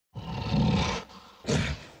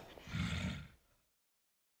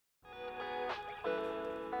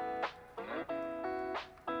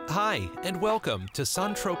Hi, and welcome to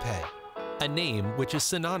Saint-Tropez, a name which is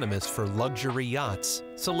synonymous for luxury yachts,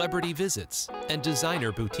 celebrity visits, and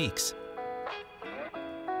designer boutiques.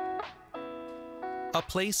 A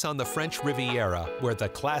place on the French Riviera where the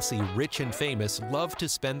classy, rich, and famous love to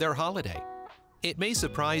spend their holiday. It may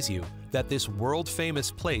surprise you that this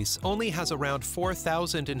world-famous place only has around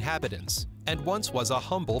 4,000 inhabitants and once was a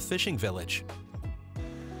humble fishing village.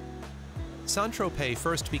 Saint-Tropez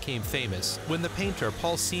first became famous when the painter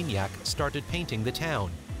Paul Signac started painting the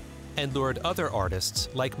town and lured other artists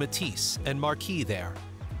like Matisse and Marquis there.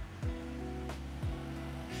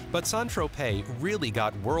 But Saint-Tropez really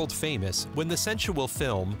got world famous when the sensual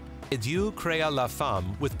film Dieu créa la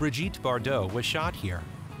femme with Brigitte Bardot was shot here.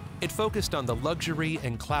 It focused on the luxury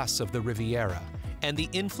and class of the Riviera, and the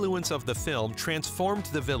influence of the film transformed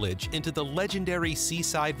the village into the legendary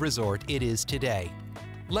seaside resort it is today.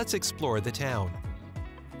 Let's explore the town.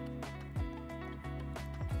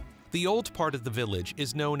 The old part of the village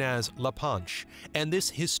is known as La Panche, and this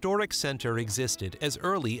historic center existed as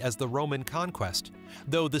early as the Roman conquest,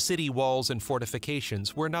 though the city walls and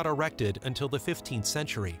fortifications were not erected until the 15th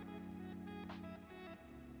century.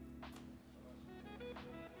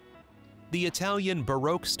 The Italian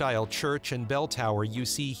Baroque-style church and bell tower you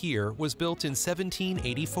see here was built in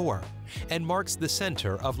 1784 and marks the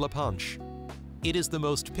center of La Panche. It is the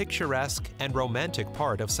most picturesque and romantic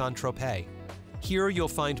part of Saint-Tropez. Here you'll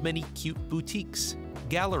find many cute boutiques,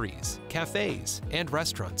 galleries, cafes, and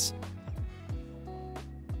restaurants.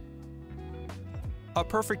 A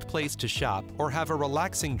perfect place to shop or have a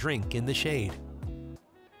relaxing drink in the shade.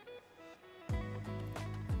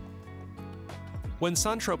 When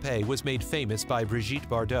Saint-Tropez was made famous by Brigitte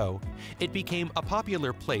Bardot, it became a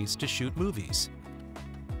popular place to shoot movies.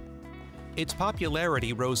 Its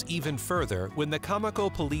popularity rose even further when the comical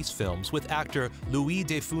police films with actor Louis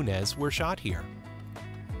de Funès were shot here.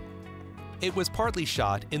 It was partly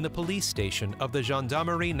shot in the police station of the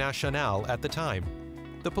Gendarmerie Nationale at the time.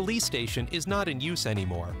 The police station is not in use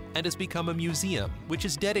anymore and has become a museum which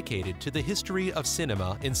is dedicated to the history of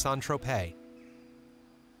cinema in Saint-Tropez.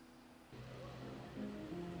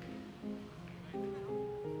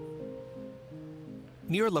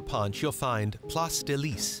 Near La Panche you'll find Place de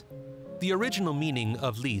Lys. The original meaning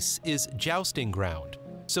of Lys is jousting ground,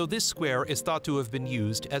 so this square is thought to have been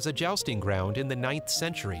used as a jousting ground in the 9th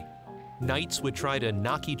century. Knights would try to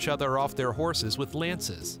knock each other off their horses with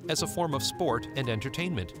lances as a form of sport and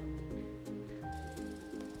entertainment.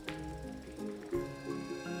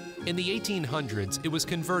 In the 1800s, it was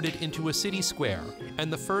converted into a city square,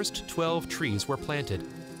 and the first 12 trees were planted.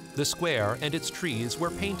 The square and its trees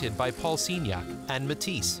were painted by Paul Signac and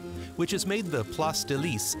Matisse, which has made the Place de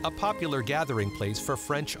Lys a popular gathering place for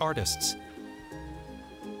French artists.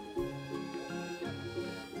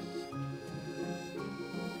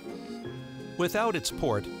 Without its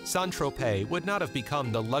port, Saint-Tropez would not have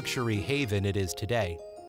become the luxury haven it is today.